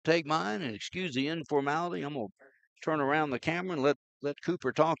take mine and excuse the informality. I'm gonna turn around the camera and let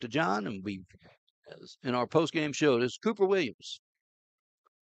Cooper talk to John, and be in our post game show. This is Cooper Williams.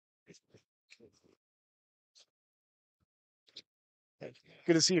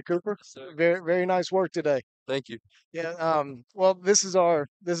 Good to see you, Cooper. Very, very nice work today. Thank you. Yeah. Well, this is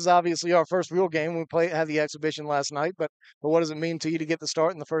obviously our first real game. We had the exhibition last night, but what does it mean to you to get the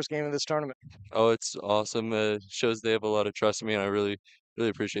start in the first game of this tournament? Oh, it's awesome. Shows they have a lot of trust in me, and I really, really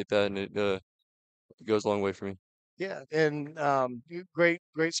appreciate that, and it goes a long way for me. Yeah, and great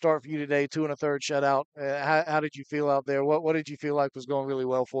start for you today. 2 1/3 shutout. How did you feel out there? What did you feel like was going really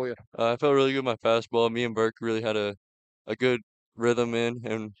well for you? I felt really good with my fastball. Me and Burke really had a good rhythm in,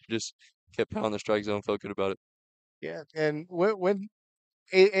 and just kept pounding the strike zone. Felt good about it. Yeah, and when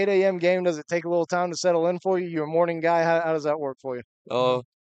 8 a.m. game, does it take a little time to settle in for you? You're a morning guy. How does that work for you? Oh,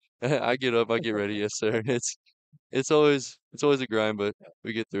 I get up, I get ready. Yes, sir. It's always a grind, but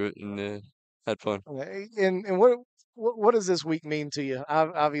we get through it and had fun. Okay. And what does this week mean to you?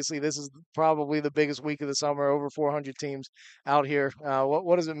 Obviously, this is probably the biggest week of the summer. Over 400 teams out here.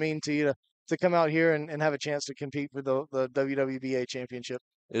 What does it mean to you to come out here and have a chance to compete for the WWBA Championship?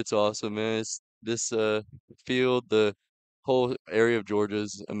 It's awesome, man. It's this field, the whole area of Georgia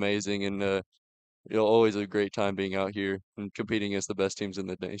is amazing, and always a great time being out here and competing against the best teams in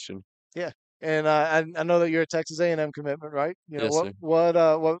the nation. Yeah. And I know that you're a Texas A&M commitment, right? You know Yes, sir.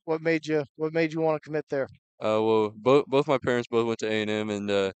 what made you want to commit there? Well, both my parents both went to A&M,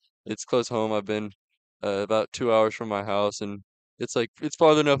 and it's close home. I've been about 2 hours from my house, and it's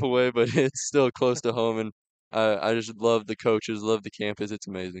farther enough away, but it's still close to home. And I just love the coaches, love the campus. It's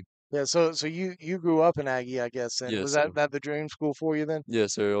amazing. Yeah. So you grew up in Aggie, I guess, and Yes, was sir. that the dream school for you then?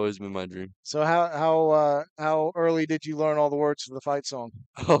 Yes, sir. Always been my dream. So how early did you learn all the words to the fight song?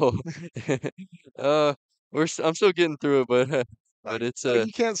 Oh, uh, I'm still getting through it, but but it's Oh,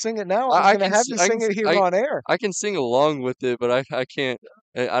 you can't sing it now. I was gonna have you I can sing it here I on air. I can sing along with it, but I can't.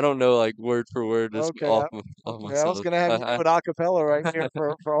 I don't know like word for word just Okay, off okay. I was myself. gonna have you do it a cappella right here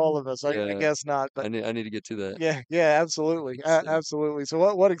for all of us. I Yeah, guess not, but I need to get to that. yeah, yeah, absolutely, So, absolutely.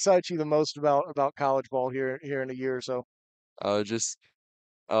 So what excites you the most about college ball here in a year or so? just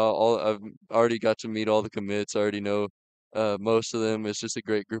all I've already got to meet all the commits. I already know most of them. It's just a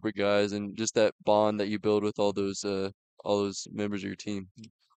great group of guys, and just that bond that you build with all those members of your team.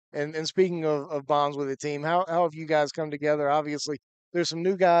 And speaking of bonds with the team, how have you guys come together? Obviously, there's some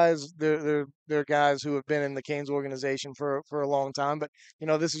new guys. There are guys who have been in the Canes organization for a long time, but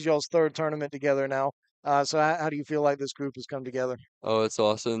this is y'all's third tournament together now. So how do you feel like this group has come together? Oh, it's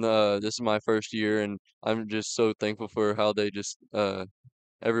awesome. This is my first year, and I'm just so thankful for how they just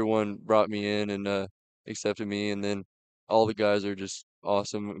everyone brought me in and accepted me, and then all the guys are just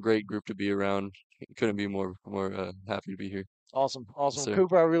awesome. Great group to be around. Couldn't be more happy to be here. Awesome, Yes, awesome, sir.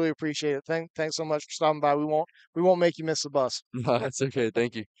 Cooper. I really appreciate it. Thanks so much for stopping by. We won't make you miss the bus. No, that's okay.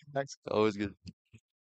 Thank you. Thanks. Always good.